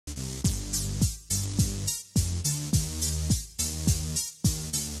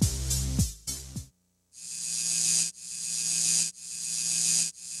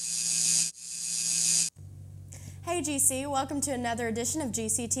Hey GC, welcome to another edition of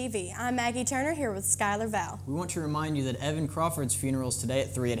GCTV. I'm Maggie Turner here with Skylar Val. We want to remind you that Evan Crawford's funeral is today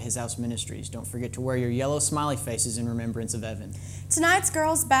at 3 at His House Ministries. Don't forget to wear your yellow smiley faces in remembrance of Evan. Tonight's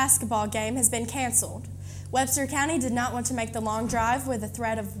girls' basketball game has been canceled. Webster County did not want to make the long drive with the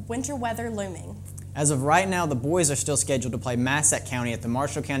threat of winter weather looming. As of right now, the boys are still scheduled to play Massac County at the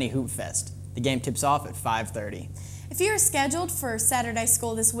Marshall County Hoop Fest. The game tips off at 5:30. If you are scheduled for Saturday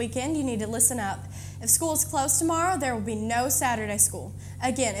school this weekend, you need to listen up. If school is closed tomorrow, there will be no Saturday school.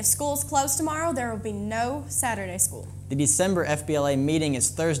 Again, if school is closed tomorrow, there will be no Saturday school. The December FBLA meeting is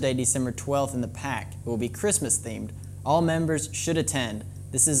Thursday, December 12th in the PAC. It will be Christmas themed. All members should attend.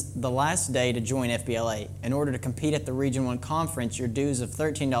 This is the last day to join FBLA. In order to compete at the Region 1 conference, your dues of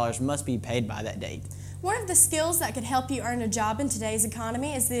 $13 must be paid by that date. One of the skills that could help you earn a job in today's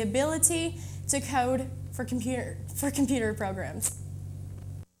economy is the ability to code for computer programs.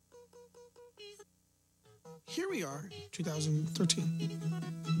 Here we are, 2013.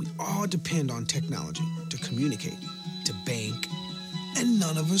 We all depend on technology to communicate, to bank, and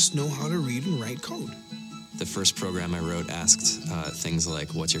none of us know how to read and write code. The first program I wrote asked things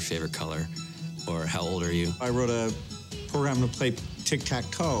like, what's your favorite color? Or how old are you? I wrote a program to play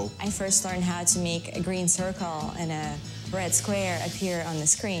tic-tac-toe. I first learned how to make a green circle and a red square appear on the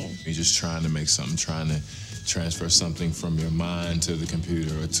screen. You're just trying to make something, trying to transfer something from your mind to the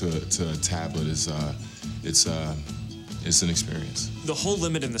computer or to a tablet. It's an experience. The whole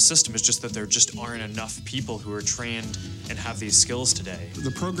limit in the system is just that there just aren't enough people who are trained and have these skills today.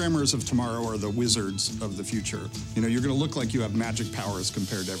 The programmers of tomorrow are the wizards of the future. You know, you're going to look like you have magic powers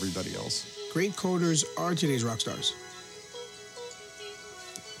compared to everybody else. Great coders are today's rock stars.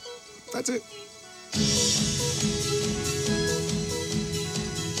 That's it.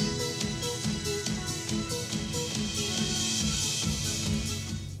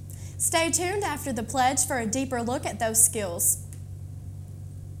 Stay tuned after the pledge for a deeper look at those skills.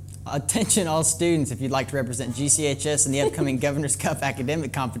 Attention all students, if you'd like to represent GCHS in the upcoming Governor's Cup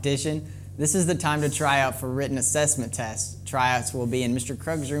academic competition, this is the time to try out for written assessment tests. Tryouts will be in Mr.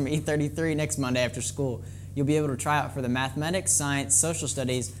 Krug's room E33 next Monday after school. You'll be able to try out for the mathematics, science, social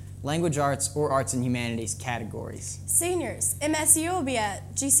studies, language arts, or arts and humanities categories. Seniors, MSU will be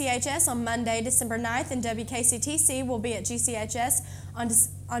at GCHS on Monday, December 9th, and WKCTC will be at GCHS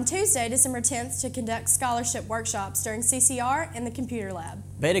on Tuesday, December 10th to conduct scholarship workshops during CCR and the computer lab.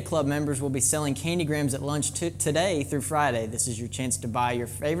 Beta Club members will be selling candygrams at lunch today through Friday. This is your chance to buy your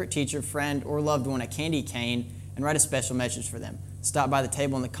favorite teacher, friend, or loved one a candy cane and write a special message for them. Stop by the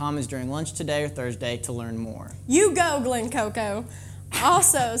table in the Commons during lunch today or Thursday to learn more. You go, Glen Coco!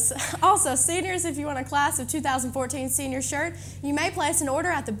 Also, seniors, if you want a class of 2014 senior shirt, you may place an order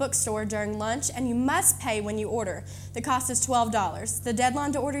at the bookstore during lunch, and you must pay when you order. The cost is $12. The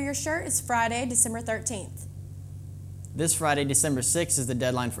deadline to order your shirt is Friday, December 13th. This Friday, December 6th, is the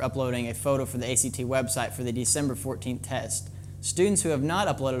deadline for uploading a photo for the ACT website for the December 14th test. Students who have not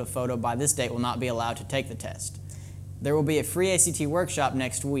uploaded a photo by this date will not be allowed to take the test. There will be a free ACT workshop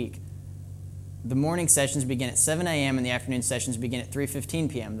next week. The morning sessions begin at 7 a.m. and the afternoon sessions begin at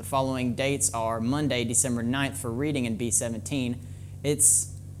 3:15 p.m. The following dates are Monday, December 9th for reading in B17. It's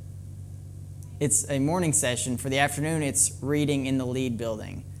a morning session. For the afternoon, it's reading in the lead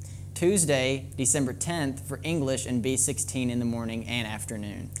building. Tuesday, December 10th for English in B16 in the morning and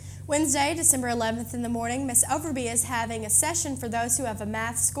afternoon. Wednesday, December 11th in the morning, Miss Overby is having a session for those who have a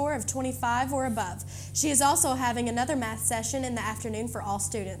math score of 25 or above. She is also having another math session in the afternoon for all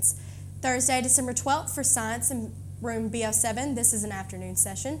students. Thursday, December 12th for science in room B07. This is an afternoon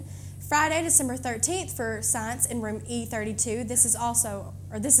session. Friday, December 13th for science in room E32. This is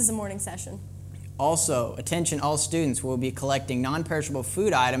a morning session. Also, attention all students, will be collecting non-perishable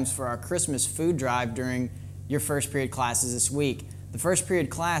food items for our Christmas food drive during your first period classes this week. The first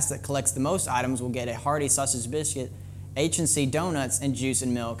period class that collects the most items will get a hearty sausage biscuit, H&C donuts, and juice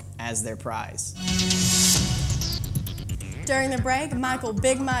and milk as their prize. During the break, Michael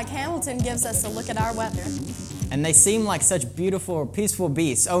Big Mike Hamilton gives us a look at our weather. And they seem like such beautiful, peaceful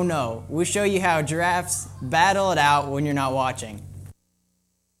beasts. Oh no, we'll show you how giraffes battle it out when you're not watching.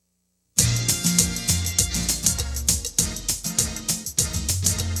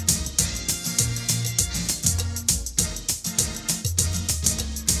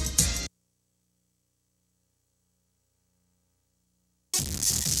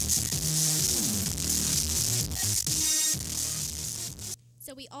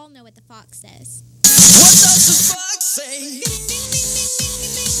 So we all know what the fox says. What does the fox say?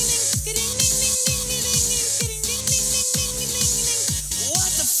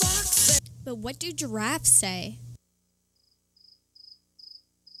 What the fox say? But what do giraffes say?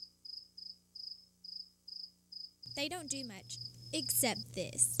 They don't do much, except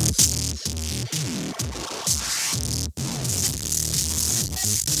this.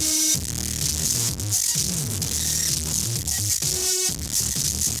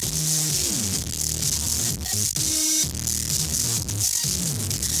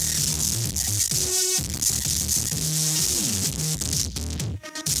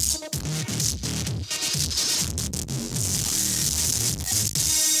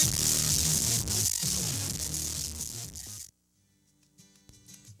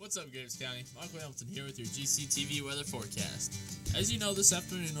 What's up, Graves County? Michael Hamilton here with your GCTV weather forecast. As you know, this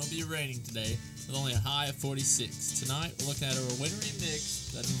afternoon will be raining today with only a high of 46. Tonight, we're looking at a wintry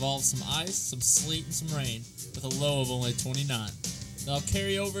mix that involves some ice, some sleet, and some rain with a low of only 29. That'll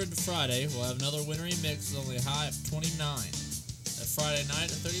carry over into Friday. We'll have another wintry mix with only a high of 29. That Friday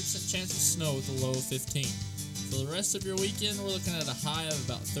night, a 30% chance of snow with a low of 15. For the rest of your weekend, we're looking at a high of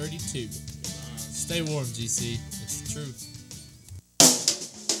about 32. Stay warm, GC. It's the truth.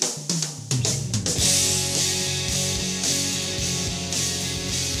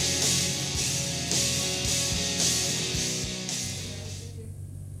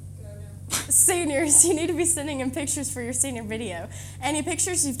 Seniors, you need to be sending in pictures for your senior video. Any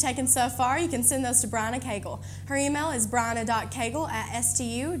pictures you've taken so far, you can send those to Brianna Cagle. Her email is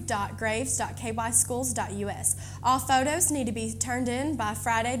brianna.cagle@stu.graves.kyschools.us. All photos need to be turned in by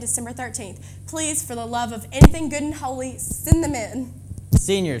Friday, December 13th. Please, for the love of anything good and holy, send them in.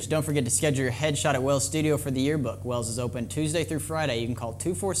 Seniors, don't forget to schedule your headshot at Wells Studio for the yearbook. Wells is open Tuesday through Friday. You can call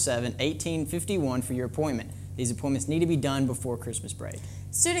 247-1851 for your appointment. These appointments need to be done before Christmas break.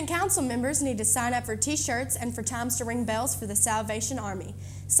 Student council members need to sign up for t-shirts and for times to ring bells for the Salvation Army.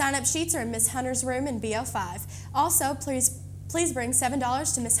 Sign-up sheets are in Miss Hunter's room in BO5. Also, please bring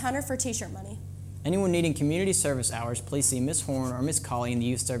 $7 to Miss Hunter for t-shirt money. Anyone needing community service hours, please see Miss Horn or Miss Colley in the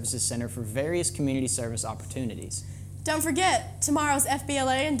Youth Services Center for various community service opportunities. Don't forget, tomorrow's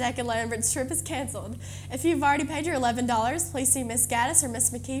FBLA and Decca Lambert's trip is canceled. If you've already paid your $11, please see Miss Gaddis or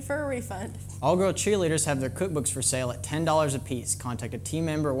Miss McKee for a refund. All-girl cheerleaders have their cookbooks for sale at $10 a piece. Contact a team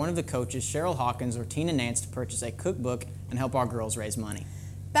member or one of the coaches, Cheryl Hawkins or Tina Nance, to purchase a cookbook and help our girls raise money.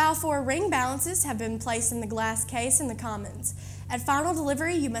 Balfour ring balances have been placed in the glass case in the Commons. At final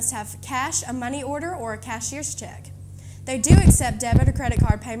delivery, you must have cash, a money order, or a cashier's check. They do accept debit or credit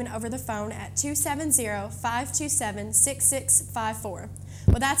card payment over the phone at 270-527-6654.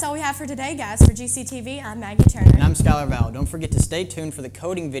 Well, that's all we have for today, guys. For GCTV, I'm Maggie Turner. And I'm Skylar Val. Don't forget to stay tuned for the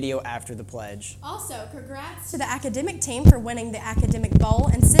coding video after the pledge. Also, congrats to the academic team for winning the Academic Bowl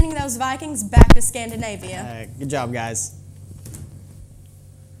and sending those Vikings back to Scandinavia. Good job, guys.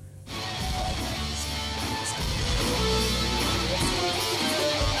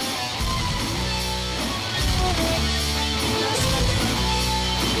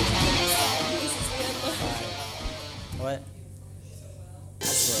 What? I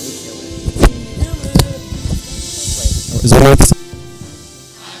swear we killed it. Is that what?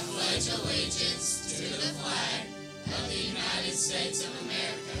 I pledge allegiance to the flag of the United States of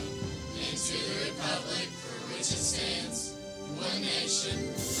America and to the republic for which it stands, one nation,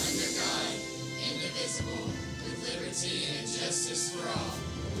 under God, indivisible, with liberty and justice for all.